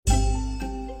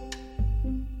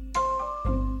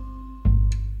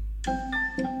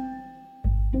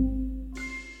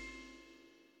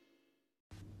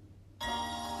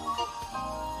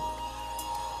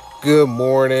Good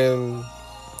morning,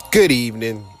 good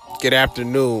evening, good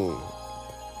afternoon,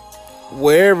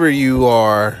 wherever you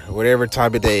are, whatever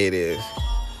time of day it is.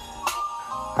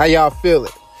 How y'all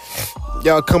feeling?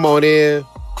 Y'all come on in,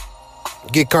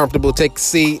 get comfortable, take a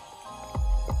seat,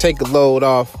 take a load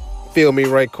off, feel me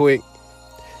right quick.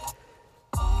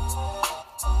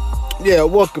 Yeah,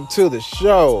 welcome to the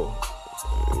show.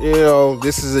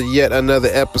 This is yet another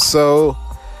episode.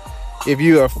 If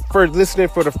you are listening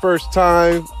for the first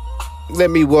time, let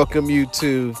me welcome you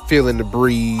to Feeling the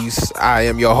Breeze. I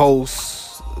am your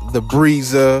host, The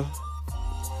Breezer.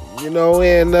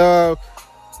 And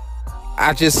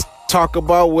I just talk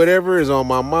about whatever is on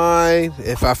my mind.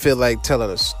 If I feel like telling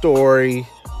a story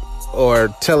or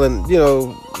telling,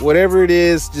 whatever it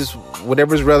is, just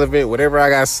whatever's relevant, whatever I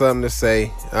got something to say,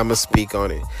 I'm going to speak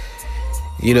on it.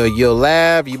 You'll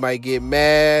laugh, you might get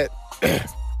mad,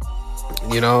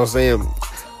 you know what I'm saying?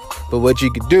 But what you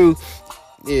could do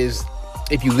is,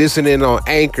 if you listen in on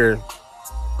Anchor,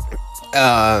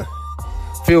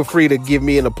 feel free to give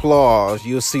me an applause.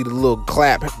 You'll see the little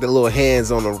clap, the little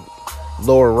hands on the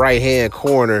lower right hand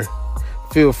corner.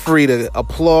 Feel free to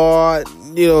applaud,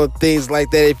 things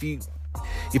like that.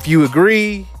 If you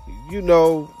agree,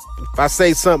 if I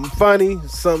say something funny,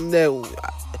 something that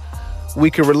we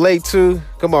can relate to,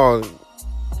 come on,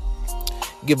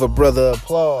 give a brother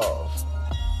applause.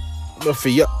 But for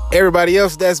everybody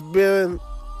else that's been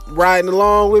riding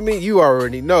along with me, you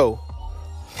already know.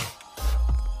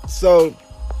 So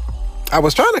I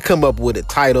was trying to come up with a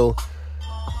title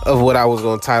of what I was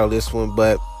going to title this one,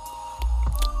 but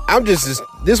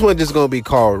this one just going to be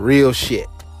called Real Shit.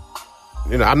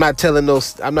 I'm not telling no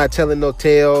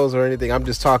tales or anything. I'm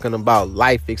just talking about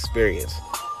life experience.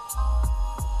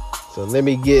 So let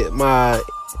me get my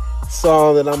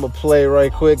song that I'm going to play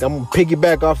right quick. I'm going to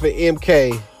piggyback off of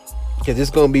MK because it's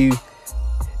going to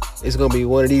be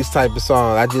one of these type of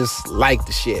songs. I just like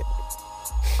the shit.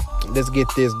 Let's get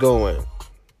this going.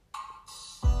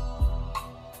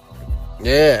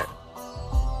 Yeah.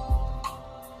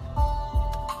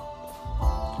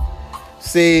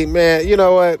 See, man, you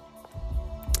know what?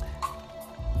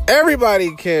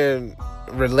 Everybody can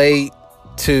relate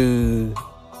to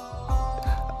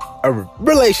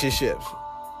relationships.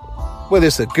 Whether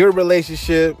it's a good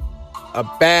relationship, a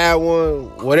bad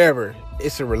one, whatever.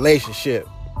 It's a relationship.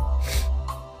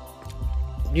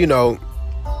 You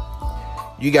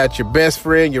got your best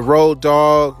friend, your road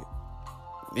dog,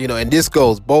 and this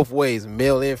goes both ways,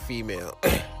 male and female.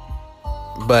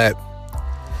 But,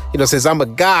 since I'm a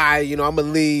guy, I'm going to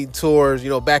lean towards,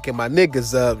 backing my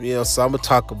niggas up, so I'm going to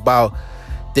talk about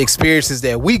the experiences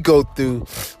that we go through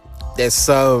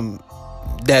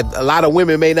that a lot of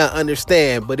women may not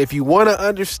understand. But if you want to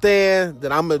understand,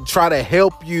 then I'm going to try to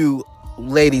help you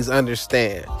ladies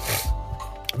understand.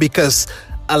 Because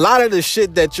a lot of the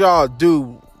shit that y'all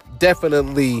do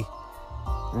definitely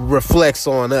reflects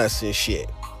on us and shit.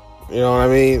 You know what I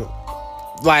mean?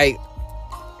 Like,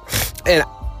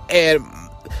 and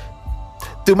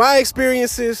through my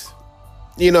experiences,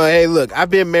 hey, look, I've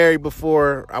been married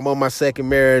before. I'm on my second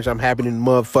marriage. I'm happy in the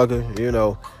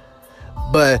motherfucker,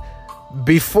 But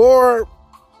before,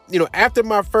 after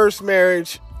my first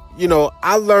marriage,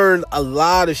 I learned a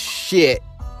lot of shit,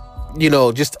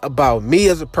 just about me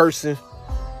as a person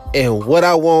and what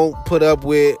I won't put up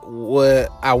with, what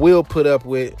I will put up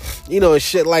with, and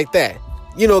shit like that.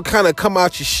 Kind of come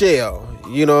out your shell,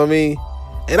 you know what I mean?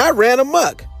 And I ran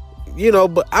amok,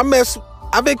 but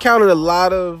I've encountered a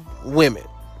lot of women.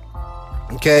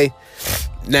 Okay.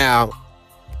 Now,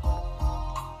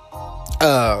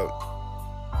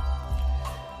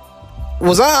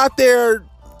 was I out there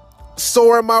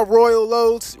soaring my royal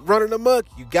loads, running amok?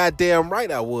 You goddamn right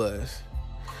I was.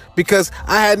 Because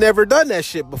I had never done that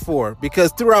shit before.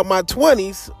 Because throughout my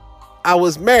 20s, I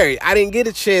was married. I didn't get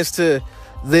a chance to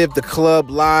live the club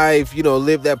life,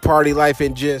 live that party life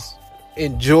and just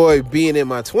enjoy being in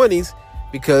my 20s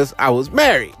because I was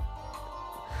married.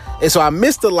 And so I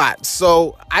missed a lot.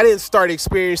 So I didn't start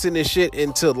experiencing this shit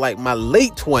until like my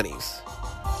late 20s.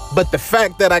 But the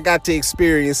fact that I got to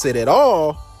experience it at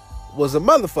all was a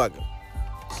motherfucker.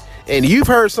 And you've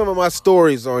heard some of my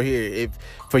stories on here. If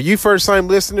for you first-time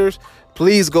listeners,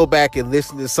 please go back and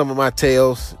listen to some of my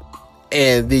tales,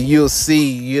 and then you'll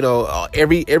see,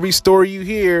 every story you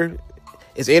hear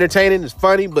is entertaining, it's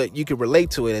funny, but you can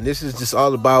relate to it. And this is just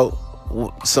all about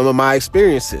some of my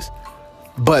experiences.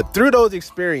 But through those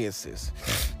experiences,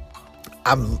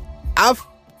 I've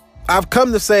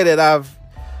come to say that I've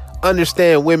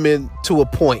understand women to a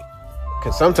point,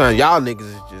 because sometimes y'all niggas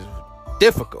is just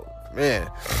difficult, man.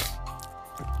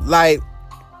 Like,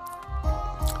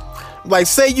 Like,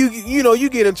 say you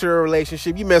get into a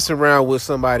relationship, you mess around with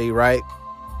somebody, right?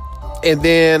 And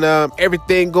then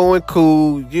everything going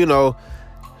cool,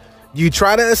 you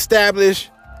try to establish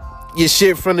your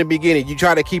shit from the beginning. You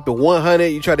try to keep it 100.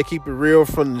 You try to keep it real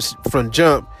from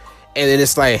jump. And then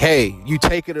it's like, hey, you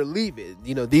take it or leave it.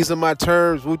 These are my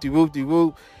terms,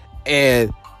 whoop-de-whoop-de-whoop.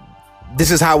 And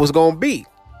this is how it's going to be.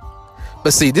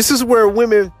 But see, this is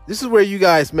where you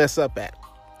guys mess up at.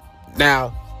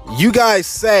 Now, you guys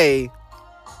say,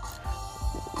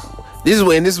 this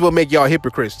is what make y'all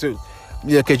hypocrites too.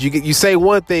 Because you say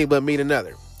one thing but mean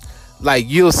another. Like,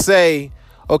 you'll say,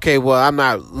 okay, well, I'm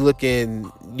not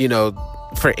looking,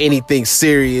 for anything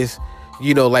serious.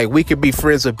 Like, we could be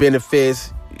friends with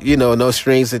benefits, no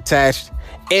strings attached.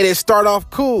 And it start off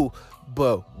cool.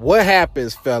 But what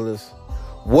happens, fellas?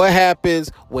 What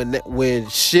happens when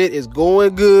shit is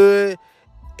going good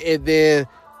and then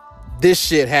this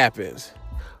shit happens?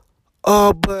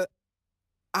 Oh, but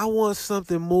I want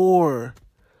something more.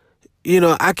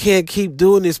 I can't keep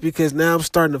doing this because now I'm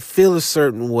starting to feel a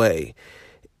certain way.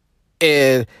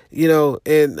 And,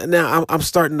 and now I'm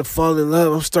starting to fall in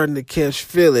love. I'm starting to catch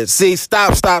feelings. See,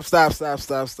 stop.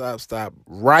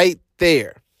 Right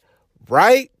there.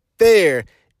 Right there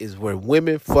is where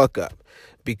women fuck up.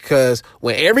 Because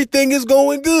when everything is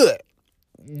going good,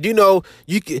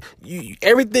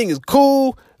 everything is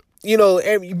cool.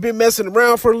 You've been messing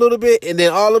around for a little bit, and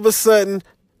then all of a sudden,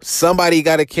 somebody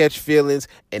got to catch feelings,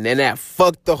 and then that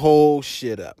fucked the whole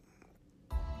shit up.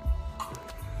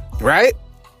 Right?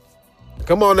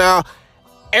 Come on now.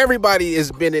 Everybody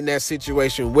has been in that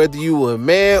situation, whether you a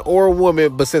man or a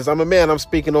woman. But since I'm a man, I'm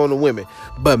speaking on the women.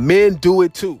 But men do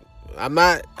it too. I'm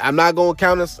not going to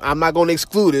count us. I'm not going to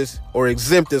exclude us or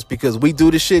exempt us because we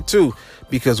do this shit too.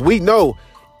 Because we know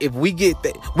if we get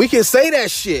that, we can say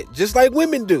that shit just like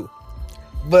women do.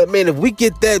 But man, if we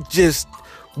get that,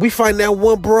 we find that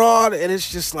one broad and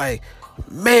it's just like,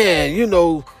 man,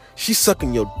 she's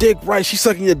sucking your dick, right? She's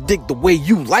sucking your dick the way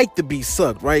you like to be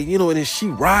sucked, right? And then she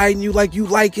riding you like you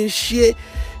liking shit.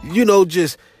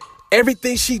 Just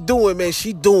everything she doing, man,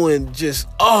 she doing just,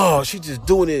 she just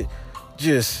doing it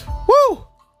just, woo,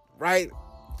 right?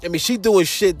 I mean, she doing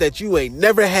shit that you ain't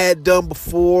never had done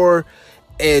before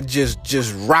and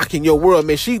just rocking your world,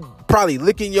 man. She probably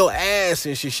licking your ass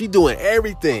and shit. She doing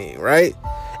everything, right?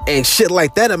 And shit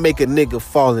like that'll make a nigga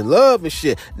fall in love and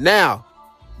shit. Now,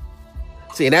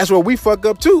 see, and that's where we fuck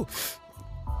up too.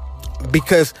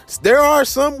 Because there are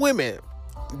some women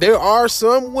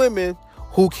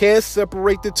who can't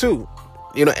separate the two.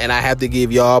 And I have to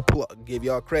give y'all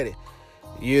credit.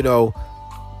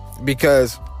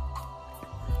 Because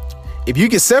if you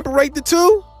can separate the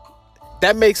two,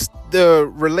 that makes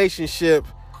the relationship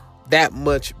that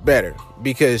much better.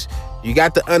 Because you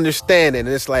got to understand it. And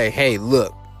it's like, hey,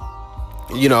 look,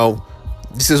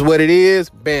 this is what it is.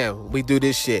 Bam, we do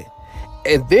this shit.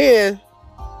 And then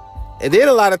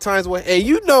a lot of times and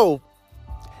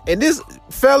this,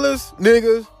 fellas,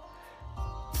 niggas,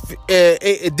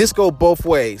 this go both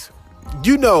ways.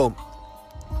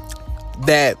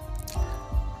 That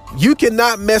you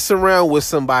cannot mess around with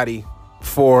somebody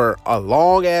for a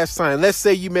long ass time. Let's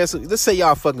say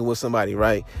y'all fucking with somebody,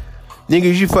 right?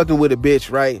 Niggas, you fucking with a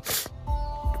bitch, right?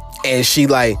 And she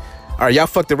like, all right, y'all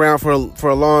fucked around for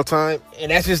a long time.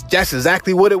 And that's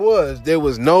exactly what it was. There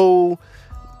was no,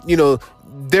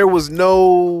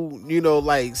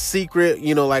 like secret,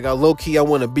 like a low key, I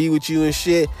want to be with you and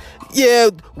shit. Yeah.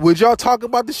 Would y'all talk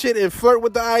about the shit and flirt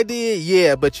with the idea?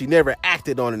 Yeah. But you never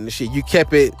acted on it and shit. You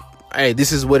kept it. Hey,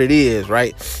 this is what it is,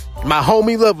 right? My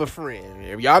homie lover friend.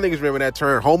 If y'all niggas remember that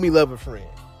term, homie lover friend,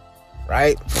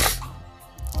 right?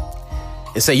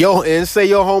 And say your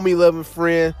homie loving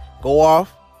friend go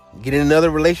off, get in another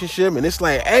relationship, and it's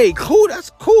like, hey, cool, that's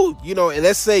cool, and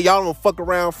let's say y'all don't fuck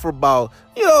around for about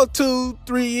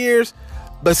 2-3 years.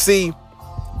 But see,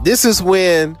 this is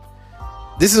what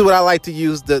I like to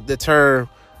use the term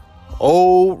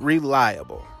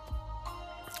reliable.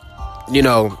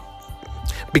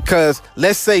 Because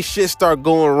let's say shit start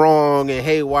going wrong and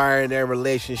haywire in their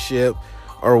relationship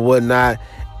or whatnot,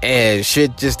 and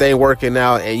shit just ain't working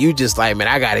out, and you just like, man,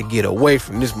 I gotta get away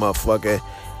from this motherfucker.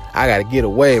 I gotta get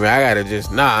away, man. I gotta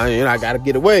just, I gotta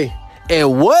get away.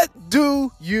 And what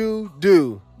do? You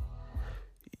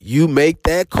make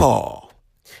that call,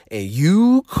 and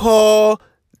you call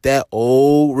that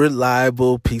old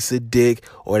reliable piece of dick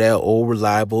or that old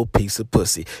reliable piece of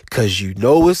pussy, because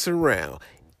it's around.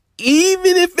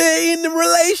 Even if they're in the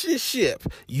relationship,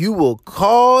 you will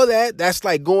call that. That's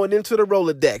like going into the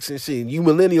Rolodex and shit. You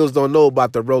millennials don't know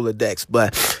about the Rolodex,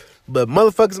 but But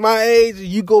motherfuckers my age,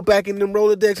 you go back in them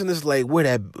Rolodex and it's like, where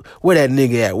that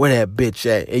nigga at? Where that bitch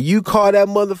at? And you call that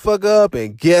motherfucker up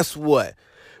and guess what?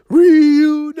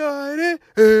 Reunited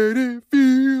and it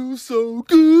feels so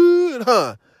good,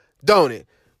 huh? Don't it?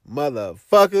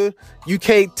 Motherfucker, you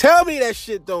can't tell me that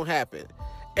shit don't happen.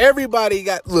 Everybody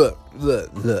got, look. I'm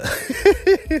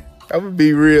gonna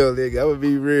be real, nigga. I'm gonna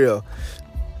be real.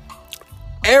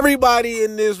 Everybody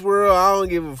in this world, I don't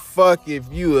give a fuck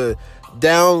if you a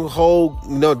down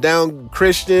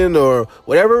Christian or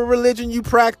whatever religion you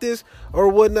practice or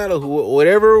whatnot, or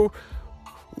whatever,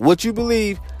 what you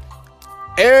believe.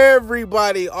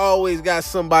 Everybody always got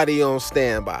somebody on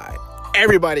standby.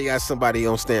 Everybody got somebody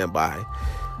on standby.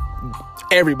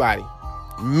 Everybody.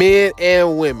 Men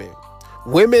and women.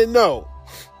 Women know.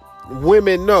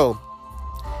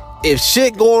 If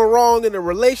shit going wrong in a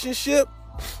relationship,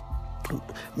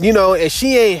 and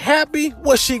she ain't happy,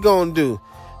 what she gonna do?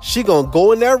 She gonna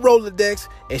go in that Rolodex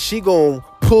and she gonna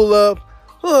pull up.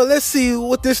 Oh, let's see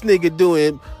what this nigga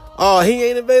doing. Oh, he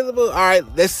ain't available. All right,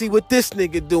 let's see what this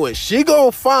nigga doing. She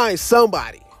gonna find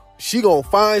somebody.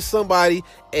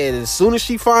 And as soon as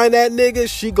she find that nigga,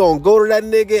 she gonna go to that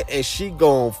nigga and she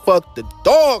gonna fuck the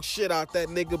dog shit out that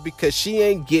nigga because she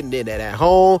ain't getting it at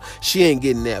home. She ain't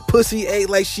getting that pussy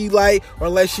ate like she like or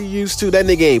like she used to. That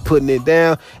nigga ain't putting it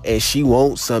down and she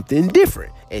wants something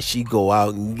different and she go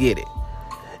out and get it.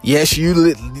 Yes,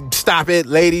 you stop it,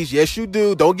 ladies. Yes, you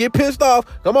do. Don't get pissed off.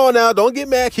 Come on now. Don't get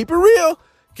mad. Keep it real.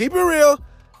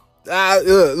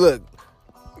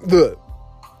 Look.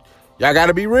 Y'all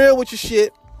gotta be real with your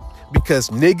shit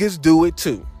because niggas do it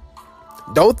too.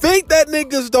 Don't think that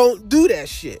niggas don't do that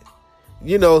shit.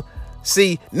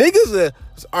 See, niggas are,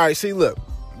 all right, see, look,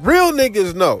 real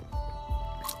niggas know.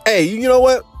 Hey, you know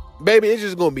what? Baby, it's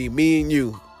just gonna be me and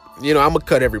you. I'm gonna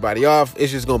cut everybody off.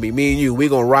 It's just gonna be me and you. We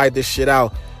gonna ride this shit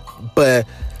out. But,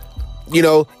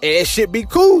 it should be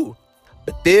cool.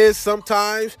 But then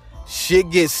sometimes shit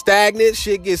gets stagnant,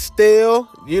 shit gets stale,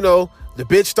 The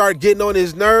bitch start getting on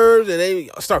his nerves and they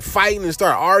start fighting and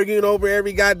start arguing over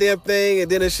every goddamn thing.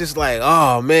 And then it's just like,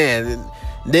 oh man. And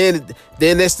then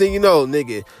next thing you know,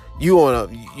 nigga, you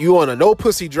on a no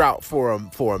pussy drought for a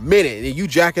minute and you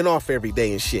jacking off every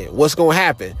day and shit. What's gonna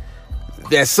happen?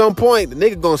 At some point, the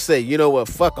nigga gonna say, you know what,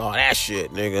 fuck all that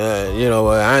shit, nigga. You know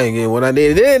what, I ain't getting what I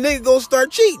need. Then nigga gonna start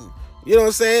cheating. You know what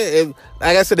I'm saying? And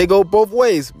like I said, they go both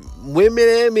ways. Women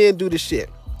and men do the shit.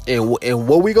 And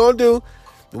what we gonna do?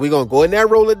 We gonna go in that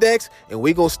Rolodex and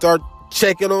we gonna start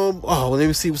checking on, let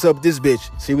me see what's up with this bitch.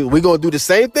 See, we gonna do the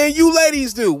same thing you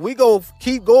ladies do. We gonna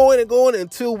keep going and going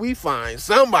until we find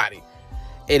somebody.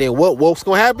 And then what's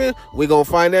gonna happen? We gonna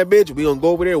find that bitch. We gonna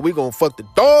go over there. We gonna fuck the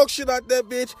dog shit out that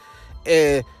bitch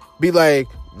and be like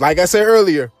I said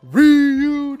earlier,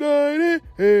 reunited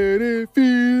and it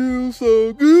feels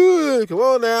so good. Come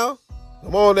on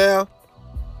now.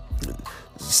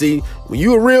 See, when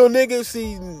you a real nigga,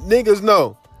 see, niggas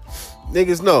know.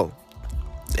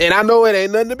 And I know it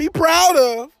ain't nothing to be proud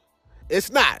of. It's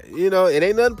not, it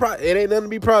ain't nothing to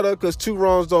be proud of because two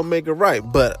wrongs don't make a right.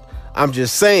 But I'm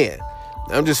just saying,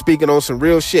 I'm just speaking on some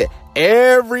real shit.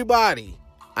 Everybody,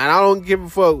 and I don't give a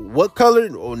fuck what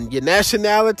color or your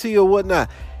nationality or whatnot,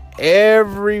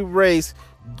 every race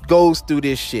goes through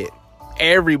this shit.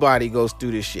 Everybody goes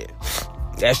through this shit.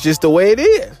 That's just the way it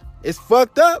is. It's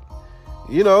fucked up,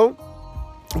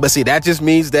 But see, that just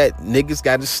means that niggas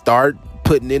got to start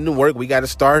putting in the work. We got to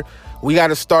start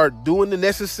doing the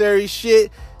necessary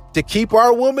shit to keep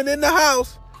our woman in the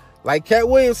house. Like Cat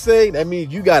Williams saying, that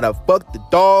means you got to fuck the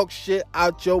dog shit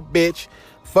out your bitch.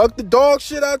 Fuck the dog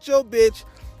shit out your bitch.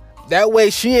 That way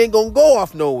she ain't gonna go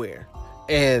off nowhere.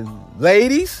 And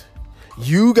ladies,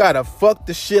 you gotta fuck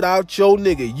the shit out your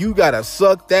nigga. You gotta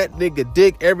suck that nigga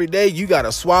dick every day. You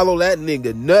gotta swallow that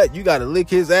nigga nut. You gotta lick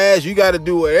his ass. You gotta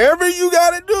do whatever you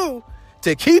gotta do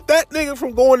to keep that nigga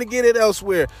from going to get it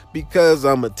elsewhere. Because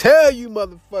I'ma tell you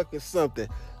motherfuckers something.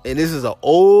 And this is an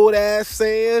old ass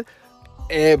saying,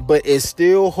 but it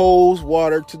still holds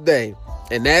water today.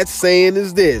 And that saying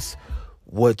is this: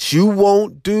 what you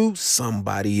won't do,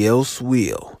 somebody else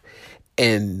will.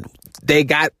 And they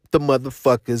got the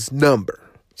motherfucker's number.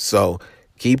 So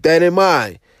keep that in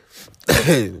mind.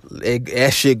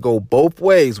 That shit go both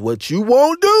ways. What you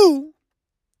won't do,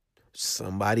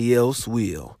 somebody else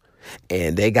will.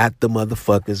 And they got the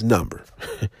motherfucker's number.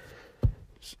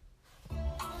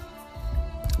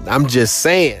 I'm just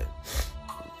saying.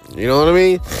 You know what I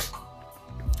mean?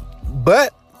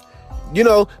 But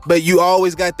you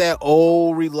always got that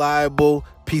old reliable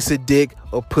piece of dick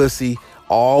or pussy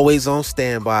always on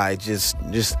standby. Just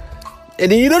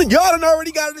and then y'all done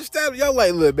already got it established. Y'all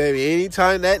like, look, baby,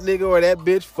 anytime that nigga or that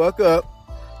bitch fuck up,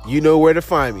 You know where to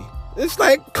find me. It's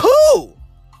like, cool.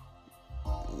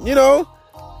 You know?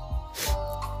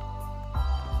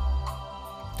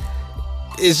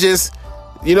 It's just,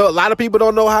 you know, a lot of people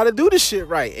don't know how to do this shit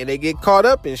right, and they get caught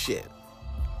up in shit.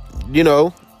 You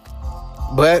know?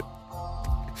 But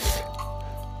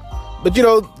you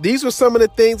know, these were some of the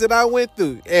things that I went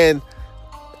through. And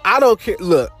I don't care.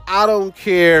 Look, I don't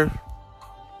care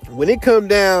when it come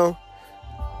down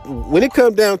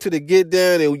to the get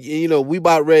down and, you know, we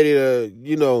about ready to,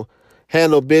 you know,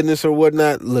 handle business or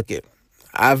whatnot. Look it,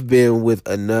 I've been with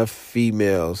enough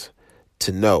females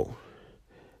to know.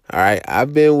 All right.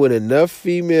 I've been with enough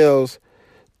females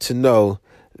to know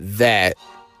that,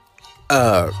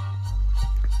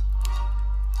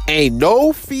 ain't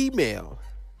no female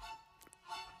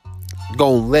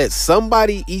gonna let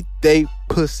somebody eat they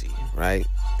pussy, right?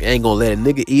 Ain't gonna let a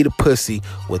nigga eat a pussy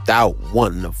without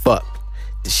wanting to fuck.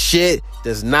 The shit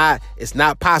it's not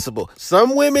possible.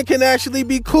 Some women can actually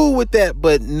be cool with that,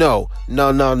 but no.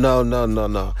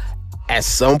 At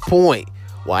some point,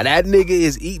 while that nigga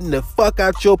is eating the fuck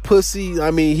out your pussy,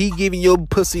 I mean, he giving your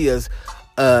pussy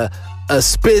a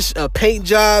paint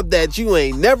job that you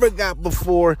ain't never got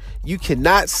before, you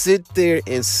cannot sit there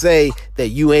and say that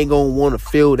you ain't gonna want to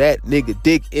feel that nigga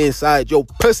dick inside your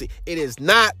pussy. It is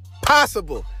not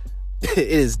possible. It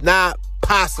is not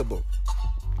possible.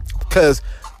 Because,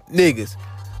 niggas,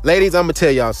 ladies, I'm gonna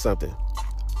tell y'all something.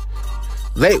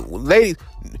 Ladies,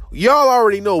 y'all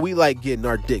already know we like getting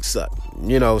our dick sucked.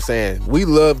 You know what I'm saying? We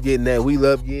love getting that. We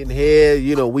love getting head.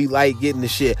 You know, we like getting the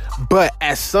shit. But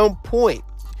at some point,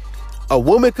 a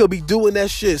woman could be doing that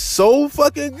shit so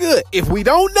fucking good. If we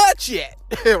don't nut yet,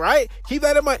 right? Keep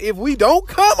that in mind. If we don't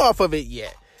come off of it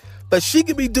yet. But she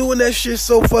could be doing that shit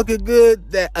so fucking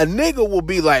good that a nigga will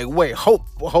be like, wait, hold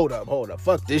up.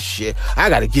 Fuck this shit. I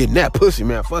gotta get in that pussy,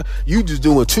 man. Fuck, you just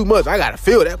doing too much. I gotta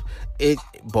feel that. It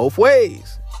both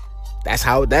ways. That's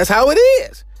how it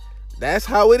is. That's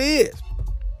how it is.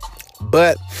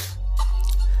 But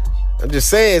I'm just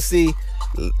saying, see,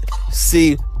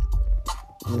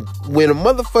 when a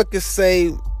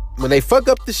motherfucker when they fuck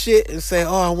up the shit and say,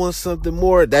 oh, I want something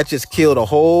more, that just killed a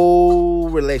whole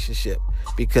relationship.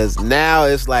 Because now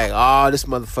it's like, oh, this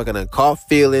motherfucker done caught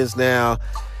feelings now.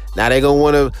 Now they gonna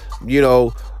want to, you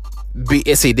know,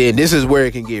 see, then this is where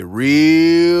it can get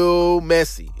real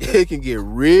messy. It can get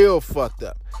real fucked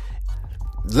up.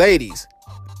 Ladies,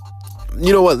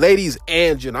 you know what? Ladies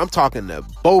and gentlemen, I'm talking to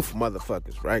both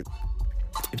motherfuckers, right?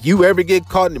 If you ever get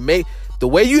caught in the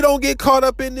way you don't get caught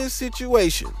up in this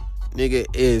situation, nigga,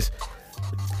 is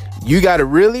you got to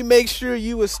really make sure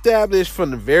you establish from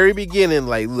the very beginning,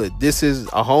 like, look, this is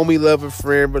a homie, lover,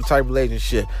 friend type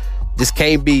relationship. This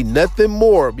can't be nothing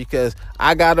more because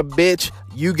I got a bitch,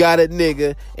 you got a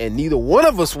nigga, and neither one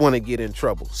of us want to get in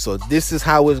trouble. So this is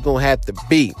how it's going to have to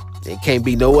be. It can't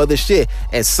be no other shit.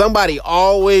 And somebody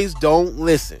always don't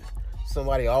listen.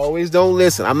 Somebody always don't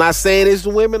listen. I'm not saying it's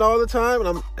women all the time,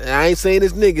 and I ain't saying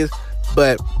it's niggas,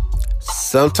 but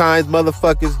sometimes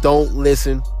motherfuckers don't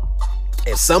listen.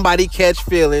 And somebody catch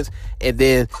feelings, and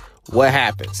then what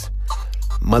happens?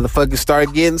 Motherfuckers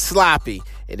start getting sloppy,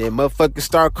 and then motherfuckers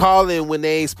start calling when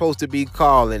they ain't supposed to be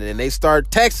calling, and they start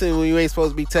texting when you ain't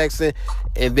supposed to be texting,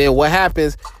 and then what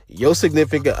happens? Your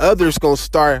significant other's gonna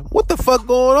start, what the fuck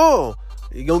going on?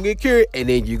 You're gonna get curious, and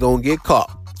then you're gonna get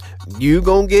caught. You're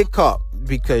gonna get caught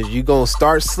because you're gonna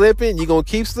start slipping, you're gonna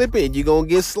keep slipping, and you're gonna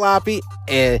get sloppy,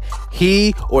 and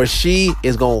he or she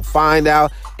is gonna find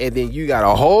out, and then you got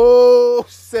a whole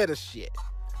set of shit.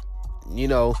 You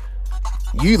know,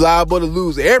 you liable to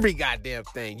lose every goddamn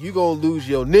thing. You gonna lose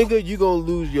your nigga, you gonna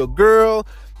lose your girl,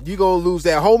 you gonna lose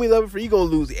that homie lover, you gonna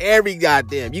lose every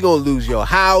goddamn, you gonna lose your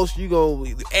house, you gonna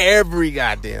lose every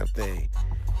goddamn thing.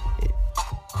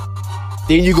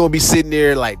 Then you gonna be sitting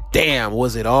there like, damn,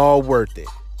 was it all worth it?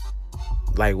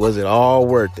 Like, was it all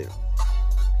worth it?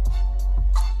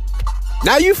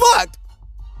 Now you fucked.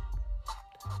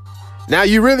 Now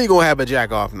you really gonna have a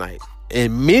jack off night,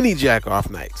 and many jack off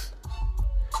nights.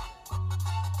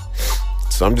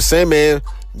 So I'm just saying, man,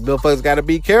 motherfuckers gotta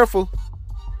be careful.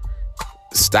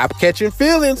 Stop catching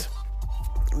feelings.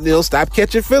 You know, stop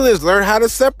catching feelings. Learn how to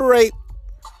separate.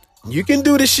 You can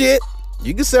do the shit.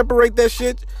 You can separate that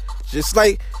shit. Just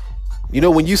like, you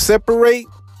know, when you separate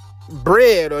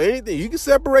bread or anything, you can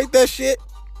separate that shit.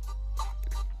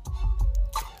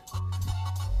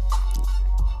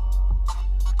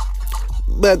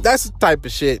 But that's the type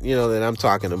of shit, you know, that I'm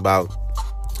talking about.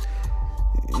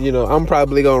 You know, I'm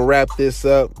probably gonna wrap this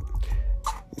up,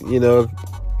 you know,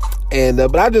 and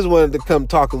but I just wanted to come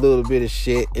talk a little bit of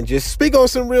shit and just speak on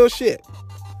some real shit.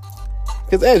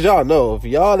 Because as y'all know, if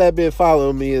y'all that been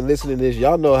following me and listening to this,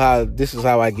 y'all know how this is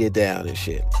how I get down and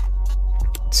shit.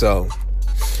 So,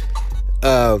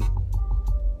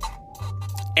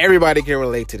 everybody can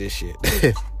relate to this shit.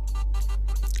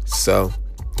 So,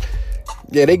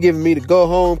 yeah, they giving me the go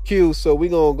home cue. So we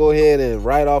gonna go ahead and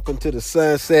ride off into the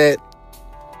sunset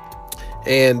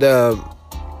and,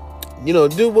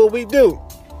 do what we do.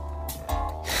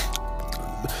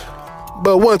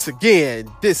 But once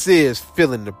again, this is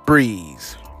Feeling the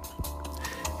Breeze.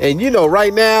 And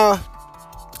right now,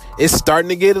 it's starting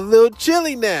to get a little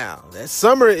chilly now. That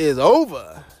summer is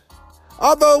over.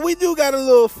 Although we do got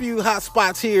a few hot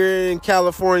spots here in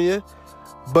California.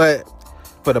 But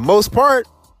for the most part,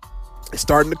 it's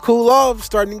starting to cool off,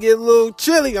 starting to get a little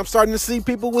chilly. I'm starting to see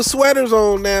people with sweaters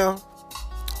on now.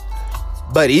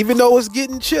 But even though it's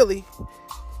getting chilly,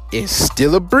 it's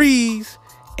still a breeze.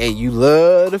 And you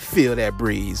love to feel that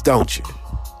breeze, don't you?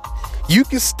 You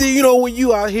can still, when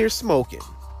you out here smoking.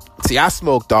 See, I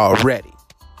smoked already,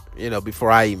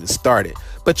 before I even started.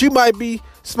 But you might be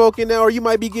smoking now, or you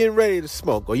might be getting ready to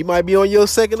smoke, or you might be on your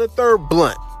second or third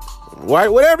blunt. Right?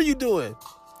 Whatever you doing.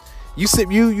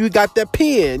 You got that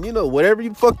pen, whatever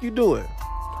you fuck you doing.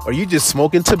 Or you just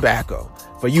smoking tobacco.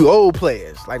 For you old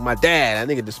players, like my dad,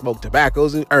 I nigga just smoke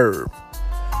tobaccos and herb.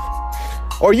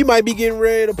 Or you might be getting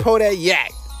ready to pour that yak.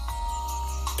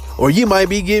 Or you might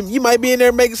be in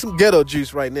there making some ghetto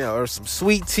juice right now, or some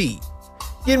sweet tea.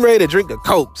 Getting ready to drink a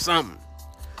Coke, something.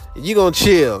 And you gonna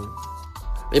chill.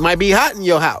 It might be hot in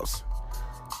your house.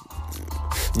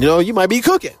 You might be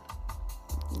cooking.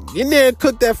 Get in there and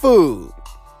cook that food.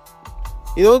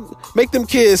 Make them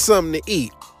kids something to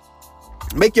eat.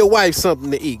 Make your wife something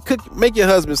to eat. Make your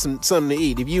husband something to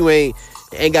eat if you ain't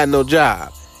got no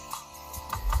job.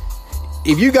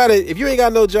 If you ain't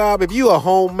got no job, if you a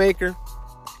homemaker,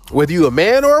 whether you a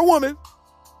man or a woman,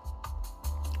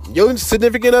 your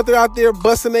significant other out there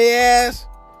busting their ass,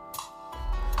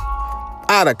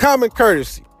 out of common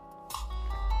courtesy,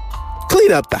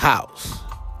 clean up the house.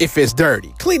 If it's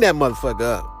dirty, clean that motherfucker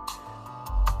up.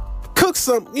 Cook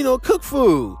cook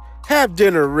food. Have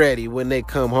dinner ready when they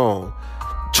come home.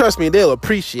 Trust me, they'll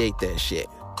appreciate that shit.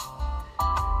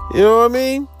 You know what I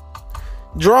mean?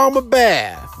 Draw them a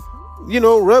bath.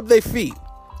 Rub their feet.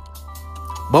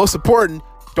 Most important,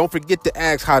 don't forget to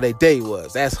ask how their day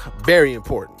was. That's very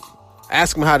important.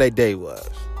 Ask them how their day was.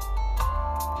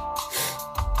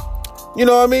 You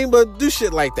know what I mean? But do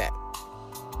shit like that.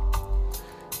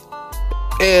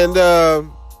 And,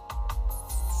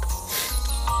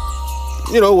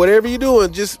 whatever you're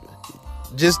doing, just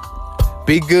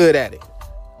be good at it.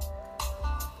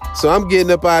 So I'm getting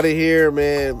up out of here,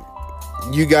 man.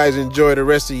 You guys enjoy the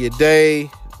rest of your day,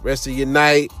 rest of your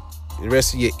night, the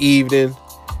rest of your evening.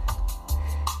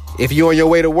 If you're on your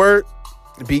way to work,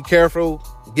 be careful.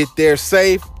 Get there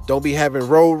safe. Don't be having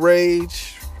road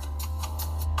rage.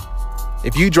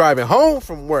 If you driving home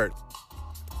from work,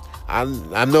 I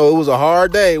know it was a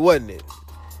hard day, wasn't it?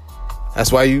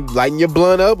 That's why you lighting your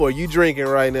blunt up or you drinking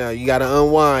right now. You got to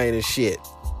unwind and shit.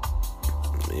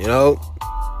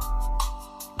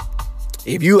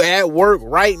 If you at work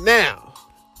right now,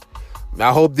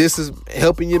 I hope this is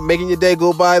helping you, making your day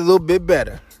go by a little bit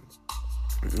better.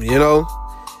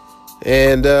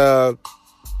 And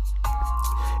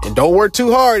don't work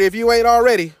too hard if you ain't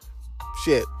already.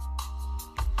 Shit.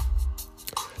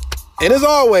 And as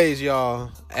always, y'all,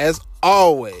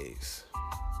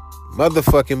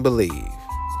 motherfucking believe.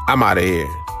 I'm out of here.